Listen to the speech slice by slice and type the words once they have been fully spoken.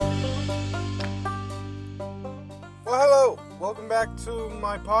back to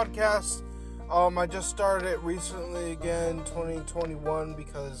my podcast. I just started it recently again, 2021,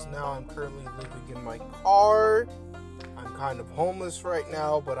 because now I'm currently living in my car. I'm kind of homeless right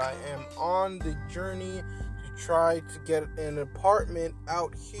now, but I am on the journey to try to get an apartment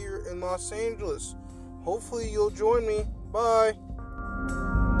out here in Los Angeles. Hopefully you'll join me. Bye.